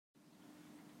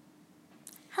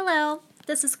Hello,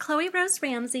 this is Chloe Rose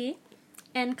Ramsey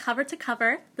in Cover to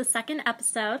Cover, the second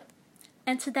episode,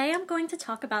 and today I'm going to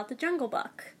talk about The Jungle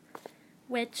Book,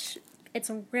 which it's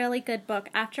a really good book.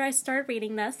 After I started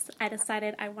reading this, I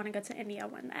decided I want to go to India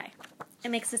one day.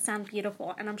 It makes it sound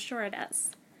beautiful, and I'm sure it is.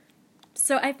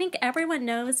 So I think everyone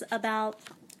knows about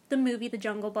the movie The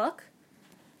Jungle Book,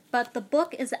 but the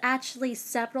book is actually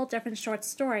several different short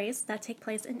stories that take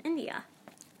place in India.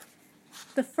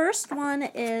 The first one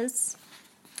is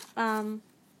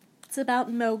it's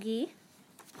about Mowgli,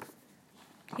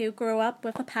 who grew up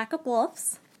with a pack of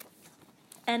wolves,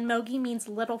 and Mowgli means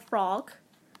little frog.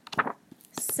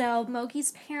 So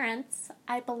Mowgli's parents,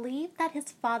 I believe that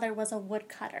his father was a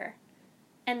woodcutter,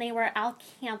 and they were out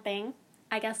camping,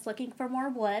 I guess looking for more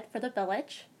wood for the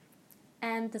village,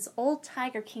 and this old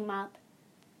tiger came up,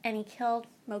 and he killed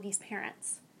Mowgli's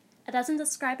parents. It doesn't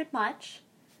describe it much,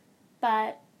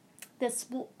 but this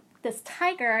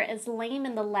tiger is lame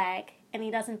in the leg, and he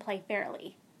doesn't play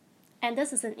fairly. And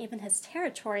this isn't even his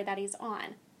territory that he's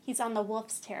on. He's on the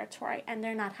wolf's territory, and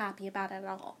they're not happy about it at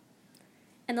all.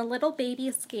 And the little baby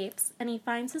escapes, and he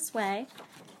finds his way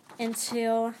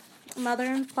into Mother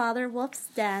and Father Wolf's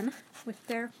den with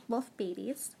their wolf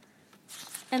babies,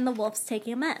 and the wolves take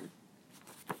him in.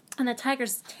 And the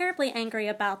tiger's terribly angry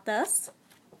about this,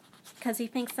 because he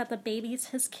thinks that the baby's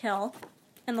his kill,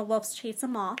 and the wolves chase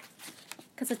him off,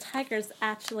 because the tiger's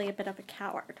actually a bit of a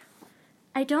coward.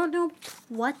 I don't know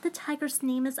what the tiger's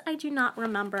name is. I do not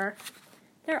remember.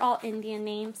 They're all Indian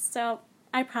names, so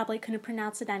I probably couldn't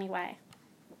pronounce it anyway.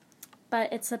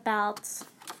 But it's about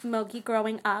Mowgli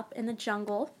growing up in the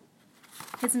jungle.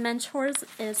 His mentors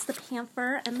is the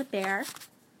panther and the bear,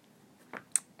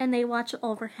 and they watch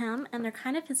over him, and they're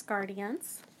kind of his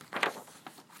guardians.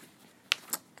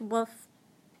 The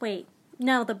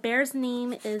bear's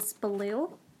name is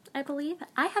Baloo, I believe.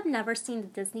 I have never seen the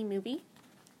Disney movie.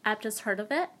 I've just heard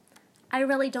of it. I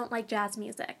really don't like jazz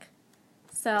music,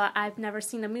 so I've never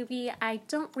seen the movie. I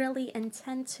don't really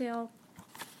intend to,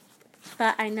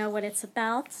 but I know what it's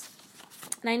about.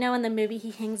 And I know in the movie he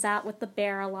hangs out with the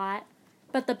bear a lot,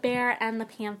 but the bear and the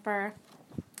panther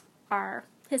are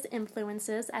his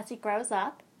influences as he grows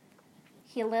up.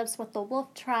 He lives with the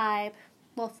wolf tribe,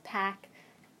 wolf pack.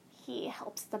 He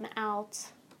helps them out.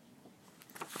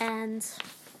 And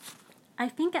I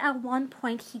think at one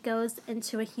point he goes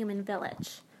into a human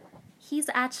village. He's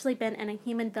actually been in a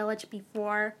human village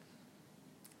before,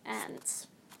 and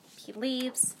he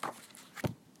leaves.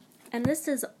 And this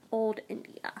is old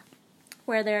India,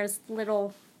 where there's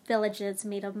little villages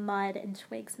made of mud and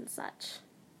twigs and such.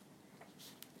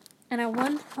 And at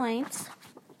one point,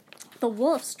 the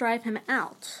wolves drive him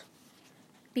out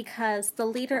because the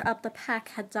leader of the pack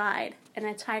had died, and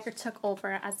a tiger took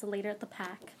over as the leader of the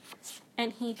pack,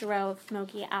 and he drove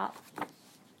Mowgli out.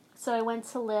 So he went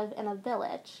to live in a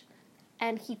village,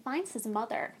 and he finds his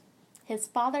mother. His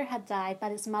father had died,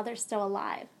 but his mother's still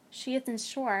alive. She isn't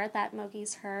sure that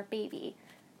Mowgli's her baby,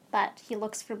 but he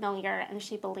looks familiar, and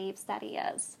she believes that he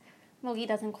is. Mowgli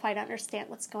doesn't quite understand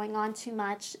what's going on too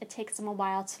much. It takes him a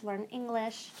while to learn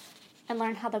English and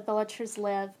learn how the villagers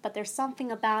live, but there's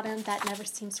something about him that never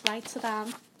seems right to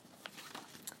them.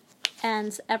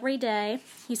 And every day,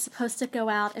 he's supposed to go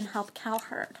out and help cow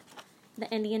herd. The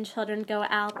Indian children go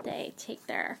out, they take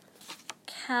their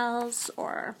cows,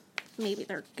 or maybe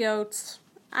their goats,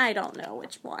 I don't know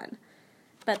which one.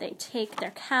 But they take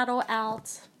their cattle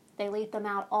out, they leave them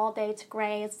out all day to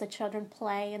graze, the children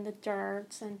play in the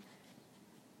dirt, and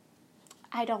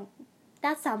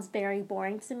that sounds very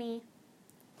boring to me.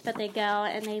 But they go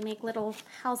and they make little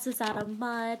houses out of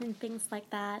mud and things like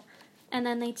that. And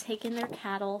then they take in their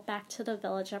cattle back to the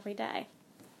village every day.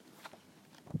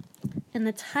 And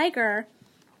the tiger,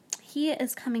 he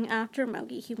is coming after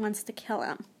Mowgli. He wants to kill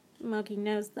him. Mowgli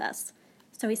knows this.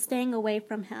 So he's staying away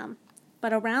from him.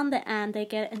 But around the end, they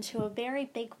get into a very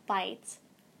big fight.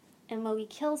 And Mowgli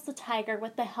kills the tiger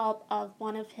with the help of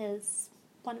one of his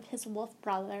wolf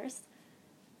brothers.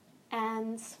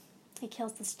 And he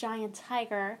kills this giant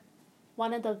tiger.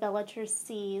 One of the villagers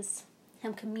sees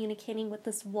him communicating with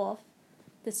this wolf,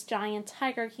 this giant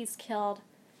tiger he's killed,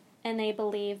 and they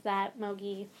believe that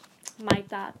Mowgli might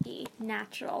not be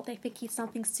natural. They think he's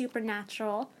something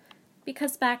supernatural,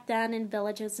 because back then in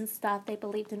villages and stuff, they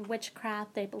believed in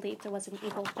witchcraft, they believed it was an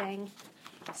evil thing,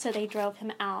 so they drove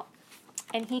him out.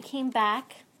 And he came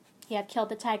back. He had killed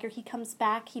the tiger. He comes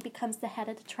back. He becomes the head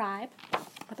of the tribe,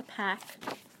 or the pack,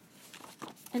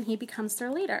 and he becomes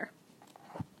their leader.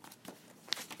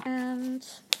 And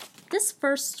this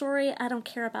first story I don't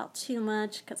care about too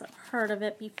much because I've heard of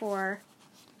it before.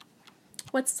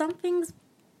 What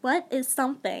is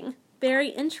something very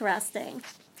interesting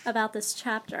about this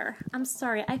chapter. I'm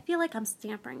sorry, I feel like I'm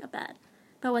stammering a bit.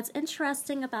 But what's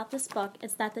interesting about this book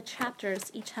is that the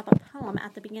chapters each have a poem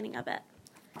at the beginning of it.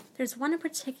 There's one in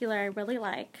particular I really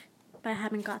like, but I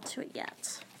haven't got to it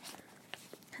yet,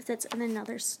 because it's in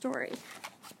another story.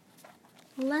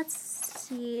 Let's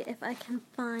see if I can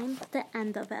find the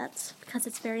end of it, because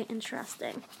it's very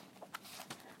interesting.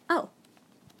 Oh,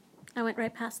 I went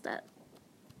right past it.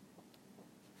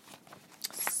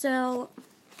 So,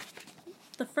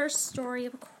 the first story,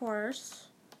 of course,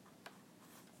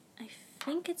 I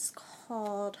think it's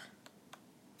called...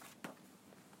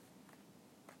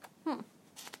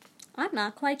 I'm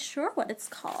not quite sure what it's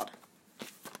called.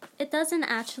 It doesn't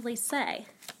actually say.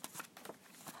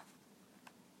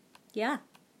 Yeah,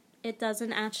 it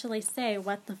doesn't actually say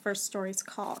what the first story's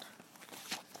called.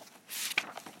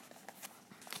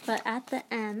 But at the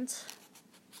end,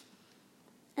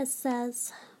 it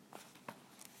says...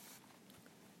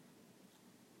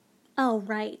 Oh,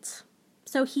 right.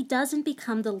 So he doesn't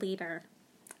become the leader,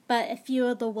 but a few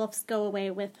of the wolves go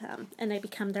away with him, and they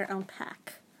become their own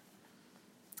pack.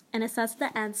 And it says at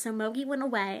the end, so Mowgli went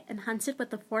away and hunted with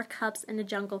the 4 cubs in the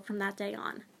jungle from that day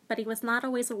on. But he was not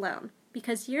always alone,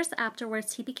 because years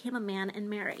afterwards he became a man and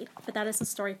married. But that is a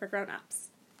story for grown-ups.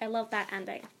 I love that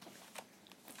ending.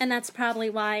 And that's probably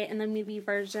why in the movie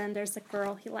version there's a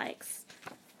girl he likes.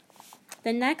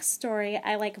 The next story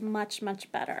I like much,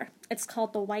 much better. It's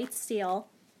called The White Seal,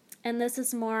 and this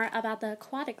is more about the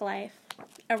aquatic life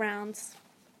around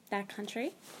that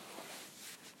country.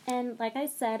 And like I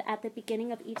said, at the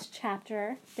beginning of each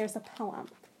chapter, there's a poem.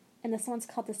 And this one's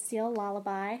called The Seal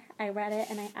Lullaby. I read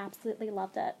it and I absolutely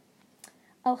loved it.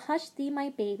 Oh, hush thee, my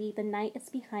baby, the night is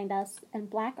behind us, and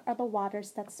black are the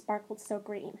waters that sparkled so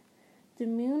green. The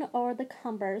moon o'er the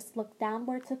cumbers looked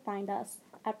downward to find us,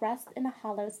 at rest in the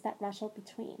hollows that rustled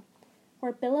between.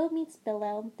 Where billow meets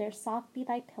billow, there soft be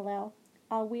thy pillow.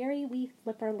 All weary wee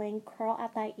flipperling, curl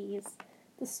at thy ease.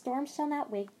 The storm shall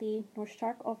not wake thee, nor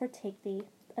shark overtake thee,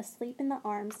 asleep in the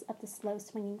arms of the slow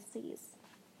swinging seas.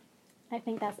 I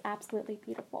think that's absolutely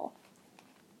beautiful.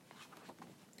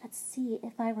 Let's see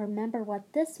if I remember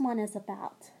what this one is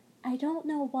about. I don't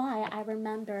know why I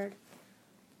remembered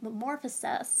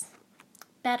Metamorphosis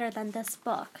better than this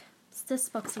book. This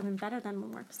book's even better than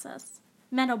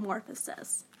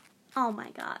Metamorphosis. Oh my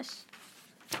gosh.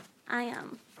 I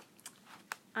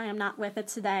am not with it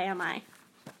today, am I?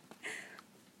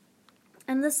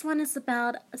 And this one is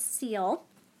about a seal.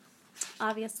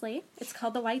 Obviously, it's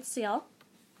called The White Seal,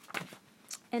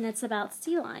 and it's about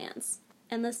sea lions.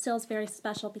 And this seal is very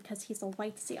special because he's a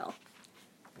white seal.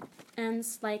 And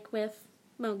like with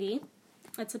Mowgli,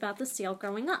 it's about the seal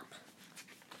growing up.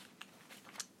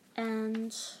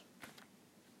 And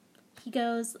he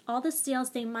goes, all the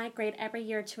seals, they migrate every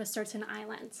year to a certain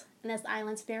island. And this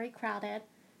island's very crowded,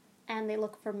 and they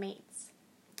look for mates.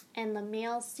 And the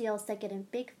male seals that get in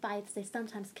big fights, they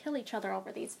sometimes kill each other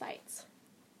over these fights.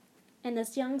 And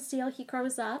this young seal, he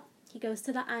grows up. He goes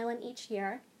to the island each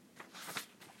year.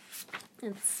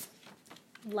 It's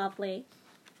lovely.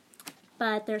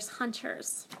 But there's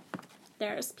hunters.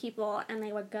 There's people, and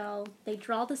they would go, they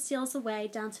draw the seals away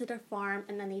down to their farm,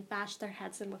 and then they bash their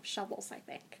heads in with shovels, I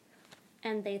think.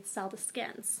 And they'd sell the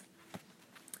skins.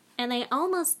 And they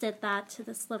almost did that to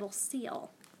this little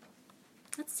seal.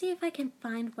 Let's see if I can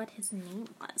find what his name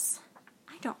was.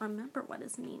 I don't remember what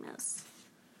his name is.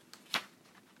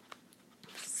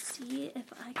 See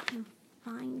if I can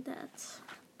find it.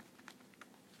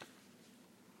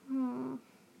 I'm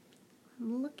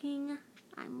looking.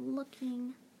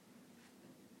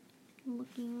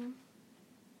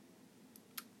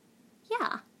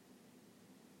 Yeah.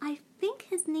 I think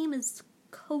his name is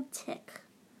Kotick.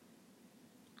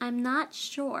 I'm not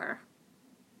sure.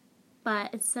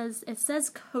 But it says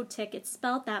Kotick. It's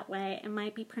spelled that way. It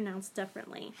might be pronounced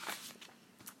differently.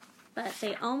 But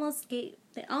they almost take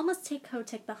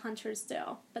Kotick, the hunters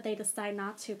do, but they decide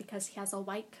not to because he has a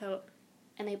white coat,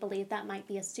 and they believe that might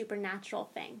be a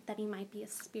supernatural thing, that he might be a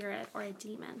spirit or a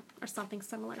demon or something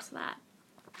similar to that.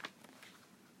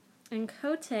 And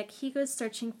Kotick, he goes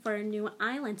searching for a new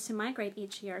island to migrate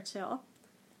each year to,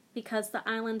 because the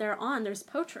island they're on, there's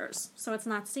poachers, so it's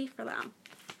not safe for them.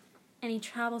 And he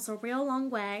travels a real long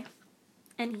way,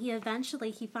 and he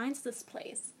finds this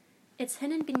place. It's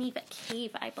hidden beneath a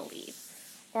cave, I believe.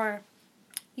 Or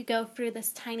you go through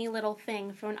this tiny little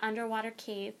thing through an underwater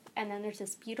cave, and then there's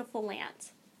this beautiful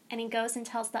land. And he goes and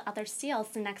tells the other seals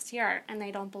the next year, and they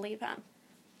don't believe him.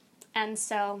 And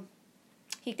so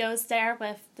he goes there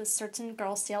with the certain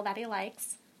girl seal that he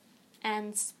likes,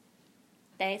 and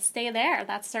they stay there.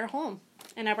 That's their home.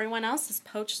 And everyone else is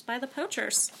poached by the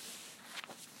poachers.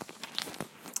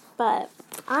 But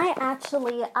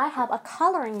I have a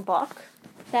coloring book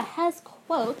that has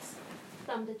quotes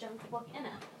from the Jungle Book in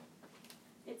it.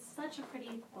 It's such a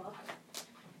pretty book.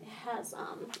 It has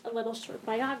a little short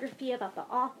biography about the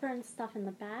author and stuff in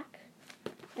the back.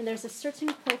 And there's a certain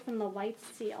quote from the White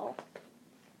Seal.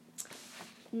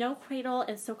 No cradle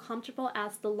is so comfortable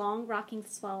as the long rocking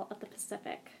swell of the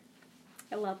Pacific.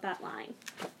 I love that line.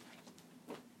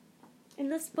 In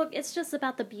this book, it's just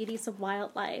about the beauties of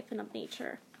wildlife and of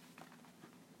nature.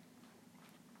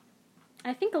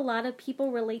 I think a lot of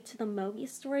people relate to the Mowgli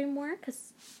story more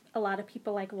because a lot of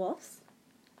people like wolves.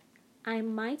 I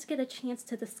might get a chance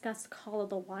to discuss Call of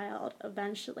the Wild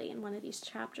eventually in one of these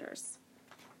chapters,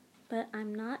 but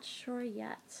I'm not sure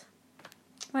yet.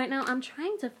 Right now, I'm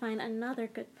trying to find another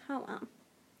good poem.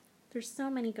 There's so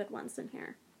many good ones in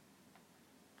here.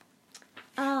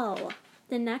 Oh,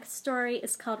 the next story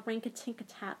is called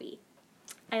Rinka-Tinka-Tabby.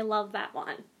 I love that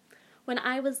one. When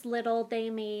I was little, they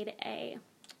made a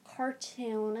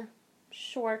cartoon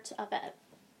short of it.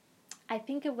 I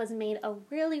think it was made a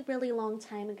really, really long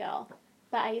time ago,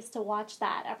 but I used to watch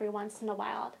that every once in a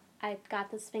while. I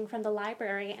got this thing from the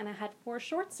library, and I had 4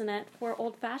 shorts in it, 4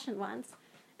 old-fashioned ones,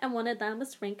 and one of them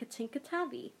was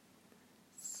Rinka-Tinka-Tabby.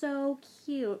 So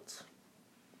cute.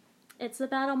 It's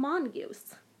about a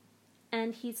mongoose,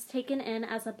 and he's taken in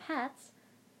as a pet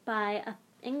by an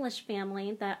English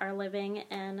family that are living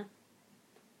in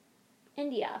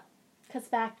India. Because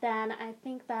back then, I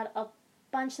think that a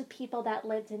bunch of people that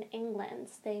lived in England,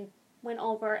 they went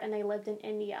over and they lived in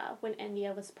India when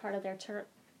India was part of their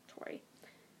territory.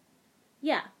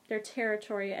 Yeah, their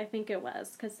territory, I think it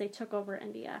was, because they took over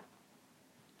India.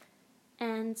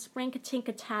 And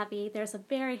Rinka-Tinka-Tabby, there's a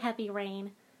very heavy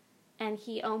rain, and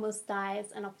he almost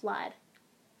dies in a flood.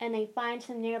 And they find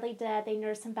him nearly dead, they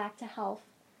nurse him back to health.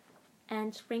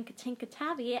 And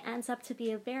Rinka-Tinka-Tabby ends up to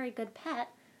be a very good pet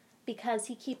because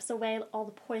he keeps away all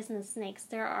the poisonous snakes.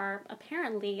 There are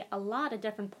apparently a lot of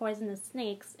different poisonous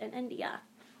snakes in India.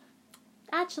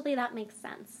 Actually, that makes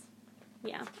sense.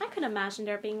 Yeah, I could imagine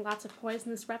there being lots of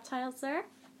poisonous reptiles there.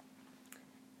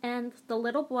 And the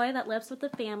little boy that lives with the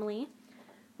family,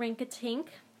 Rinka-Tink,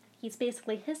 he's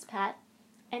basically his pet,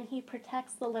 and he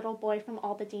protects the little boy from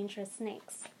all the dangerous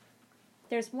snakes.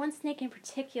 There's one snake in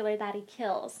particular that he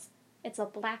kills. It's a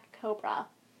black cobra.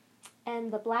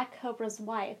 And the black cobra's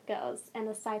wife goes and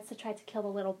decides to try to kill the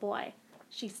little boy.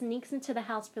 She sneaks into the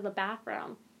house for the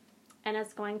bathroom and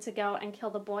is going to go and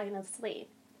kill the boy in his sleep.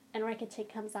 And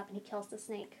Rinka-Tink comes up and he kills the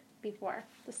snake before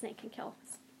the snake can kill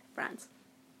his friend.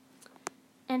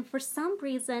 And for some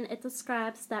reason, it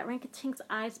describes that Rinka-Tink's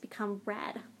eyes become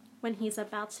red when he's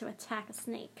about to attack a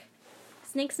snake.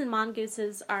 Snakes and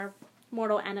mongooses are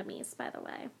mortal enemies, by the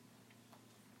way.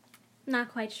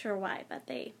 Not quite sure why, but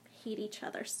they hate each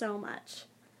other so much.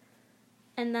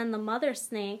 And then the mother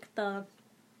snake, the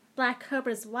black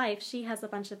cobra's wife, she has a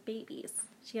bunch of babies.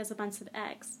 She has a bunch of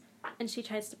eggs. And she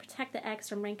tries to protect the eggs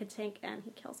from Rinka-Tink, and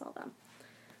he kills all of them.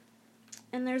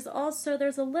 And there's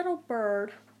a little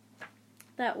bird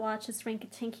that watches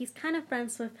Rinka-Tink. He's kind of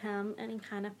friends with him, and he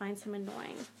kind of finds him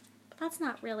annoying. But that's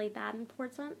not really that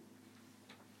important.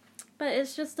 But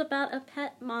it's just about a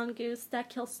pet mongoose that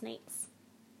kills snakes.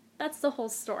 That's the whole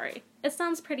story. It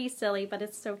sounds pretty silly, but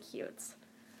it's so cute.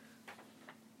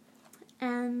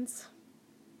 And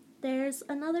there's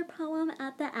another poem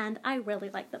at the end. I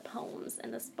really like the poems in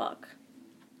this book.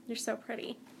 They're so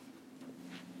pretty.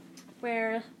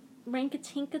 Where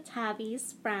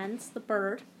Rinka-Tinka-Tabby's friend, the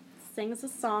bird, sings a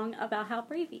song about how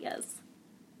brave he is.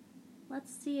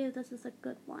 Let's see if this is a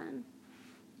good one.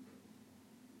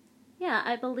 Yeah,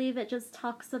 I believe it just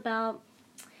talks about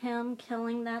him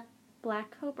killing that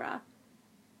black cobra.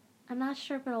 I'm not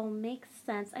sure if it'll make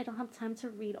sense. I don't have time to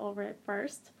read over it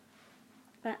first,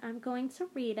 but I'm going to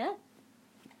read it.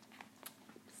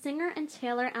 Singer and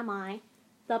tailor am I,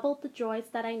 doubled the joys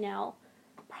that I know,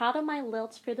 proud of my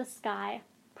lilt for the sky,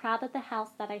 proud of the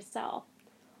house that I sew.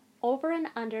 Over and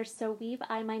under, so weave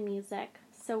I my music,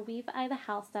 so weave I the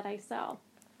house that I sew.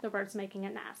 The bird's making a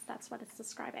nest, that's what it's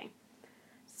describing.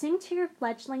 Sing to your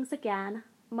fledglings again,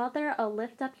 mother, oh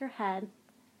lift up your head,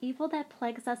 evil that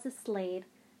plagues us is slayed,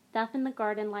 death in the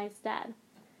garden lies dead.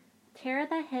 Terror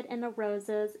that hid in the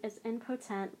roses is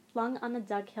impotent, flung on the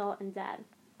dughill and dead.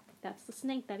 That's the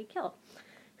snake that he killed.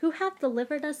 Who hath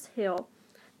delivered us who?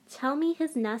 Tell me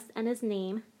his nest and his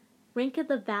name. Rinka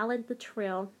the valid, the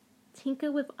trill,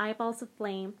 Tinka with eyeballs of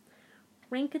flame.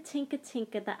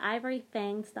 Rinka-Tinka-Tinka, the ivory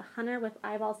fangs, the hunter with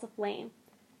eyeballs of flame.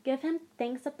 Give him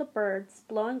thanks of the birds,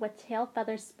 blowing with tail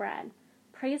feathers spread.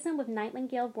 Praise him with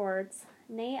nightingale words,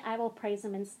 nay, I will praise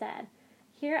him instead.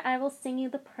 Here I will sing you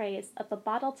the praise of the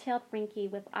bottle-tailed Rinky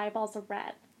with eyeballs of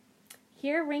red.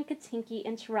 Here Rinkatinky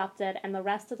interrupted and the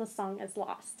rest of the song is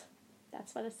lost.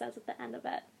 That's what it says at the end of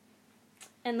it.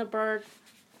 And the bird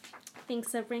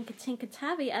thinks of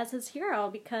Rinkatinky as his hero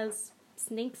because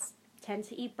snakes tend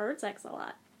to eat birds' eggs a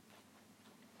lot.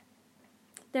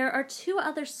 There are 2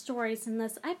 other stories in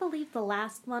this. I believe the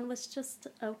last one was just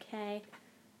okay.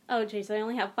 Oh geez, I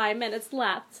only have 5 minutes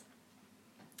left.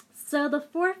 So the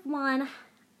 4th one,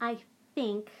 I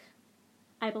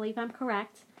believe I'm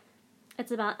correct,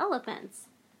 it's about elephants.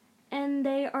 And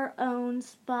they are owned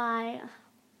by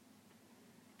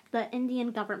the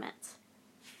Indian government.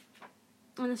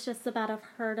 And it's just about a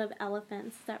herd of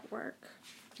elephants that work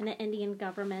in the Indian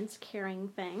government carrying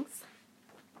things.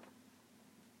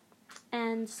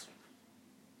 And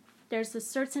there's a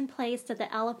certain place that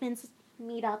the elephants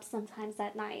meet up sometimes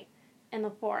at night in the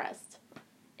forest.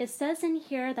 It says in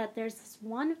here that there's this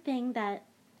one thing that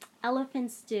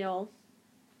elephants do.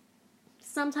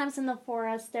 Sometimes in the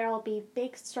forest there will be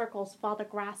big circles with all the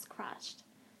grass crushed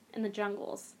in the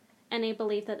jungles. And they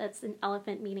believe that it's an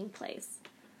elephant meeting place.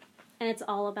 And it's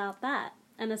all about that.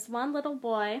 And this one little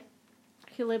boy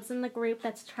who lives in the group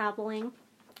that's traveling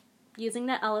using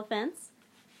the elephants,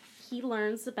 he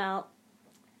learns about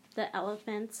the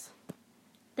elephants.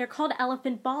 They're called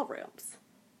elephant ballrooms.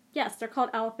 Yes, they're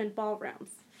called elephant ballrooms.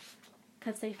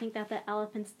 Because they think that the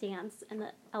elephants dance in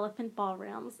the elephant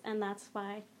ballrooms, and that's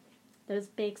why those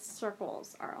big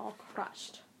circles are all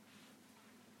crushed.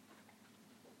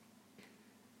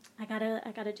 I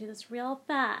gotta do this real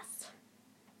fast.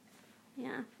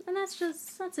 Yeah, and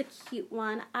that's a cute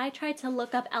one. I tried to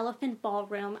look up elephant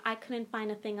ballroom. I couldn't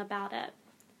find a thing about it.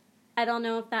 I don't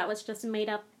know if that was just made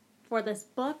up for this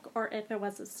book or if it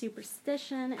was a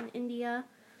superstition in India.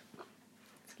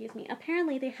 Excuse me.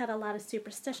 Apparently they had a lot of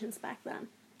superstitions back then.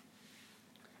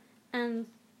 And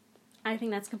I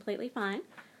think that's completely fine.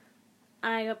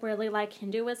 I really like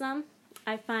Hinduism.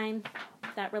 I find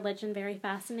that religion very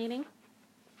fascinating.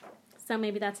 So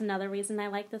maybe that's another reason I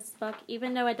like this book,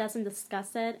 even though it doesn't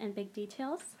discuss it in big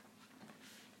details.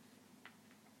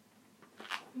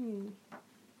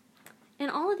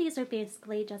 And all of these are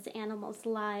basically just animals'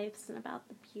 lives and about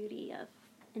the beauty of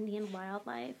Indian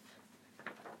wildlife.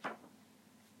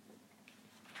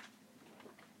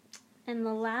 And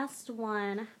the last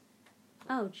one,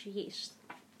 oh geez.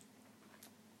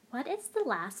 What is the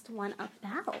last one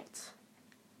about?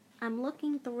 I'm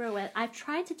looking through it. I've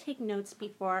tried to take notes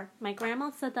before. My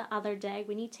grandma said the other day,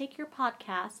 when you take your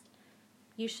podcast,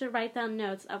 you should write down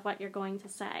notes of what you're going to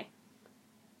say.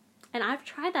 And I've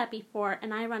tried that before,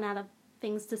 and I run out of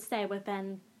things to say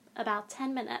within about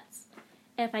 10 minutes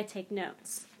if I take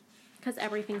notes. Because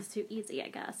everything's too easy, I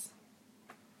guess.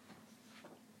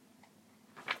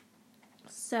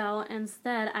 So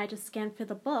instead, I just scan through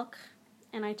the book,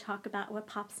 and I talk about what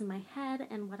pops in my head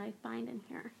and what I find in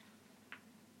here.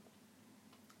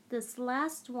 This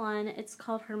last one, it's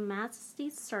called Her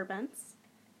Majesty's Servants,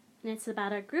 and it's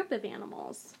about a group of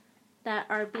animals that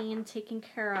are being taken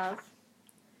care of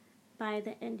by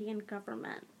the Indian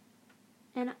government.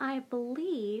 And I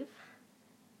believe,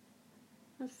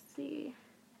 let's see,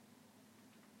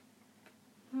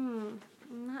 I'm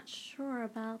not sure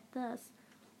about this.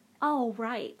 Oh,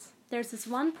 right. There's this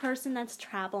one person that's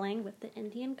traveling with the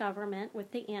Indian government,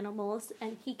 with the animals,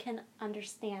 and he can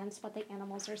understand what the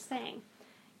animals are saying.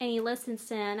 And he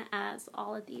listens in as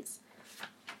all of these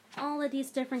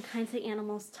different kinds of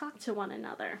animals talk to one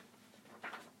another.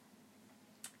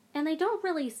 And they don't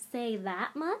really say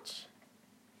that much.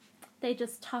 They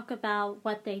just talk about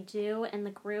what they do in the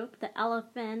group. The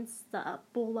elephants, the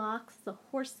bullocks, the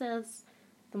horses,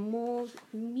 the moles.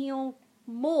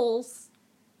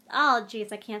 Oh,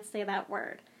 geez, I can't say that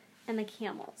word. And the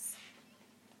camels.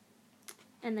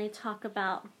 And they talk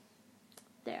about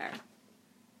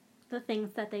the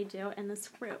things that they do in this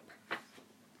group.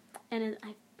 And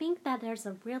I think that there's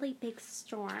a really big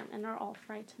storm, and they're all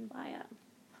frightened by it.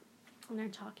 And they're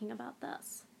talking about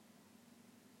this.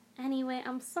 Anyway,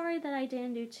 I'm sorry that I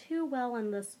didn't do too well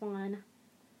in this one.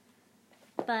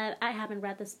 But I haven't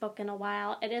read this book in a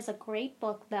while. It is a great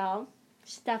book, though. You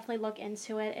should definitely look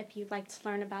into it if you'd like to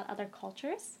learn about other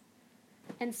cultures.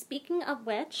 And speaking of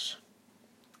which,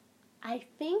 I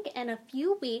think in a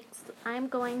few weeks, I'm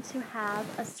going to have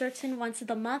a certain once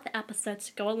a month episode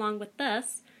to go along with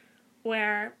this,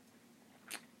 where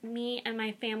me and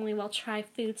my family will try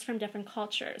foods from different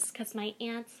cultures. Because my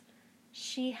aunt,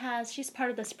 she's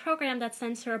part of this program that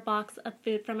sends her a box of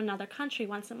food from another country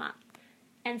once a month.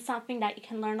 And something that you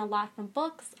can learn a lot from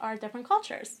books are different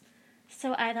cultures.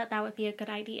 So I thought that would be a good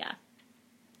idea.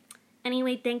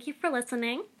 Anyway, thank you for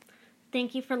listening.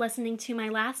 Thank you for listening to my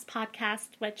last podcast,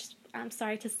 which I'm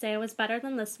sorry to say was better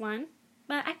than this one.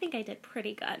 but I think I did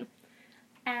pretty good.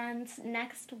 And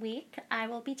next week, I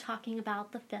will be talking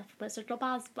about the 5th Wizard of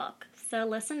Oz book. So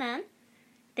listen in.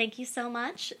 Thank you so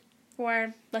much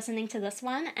for listening to this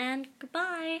one, and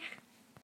goodbye!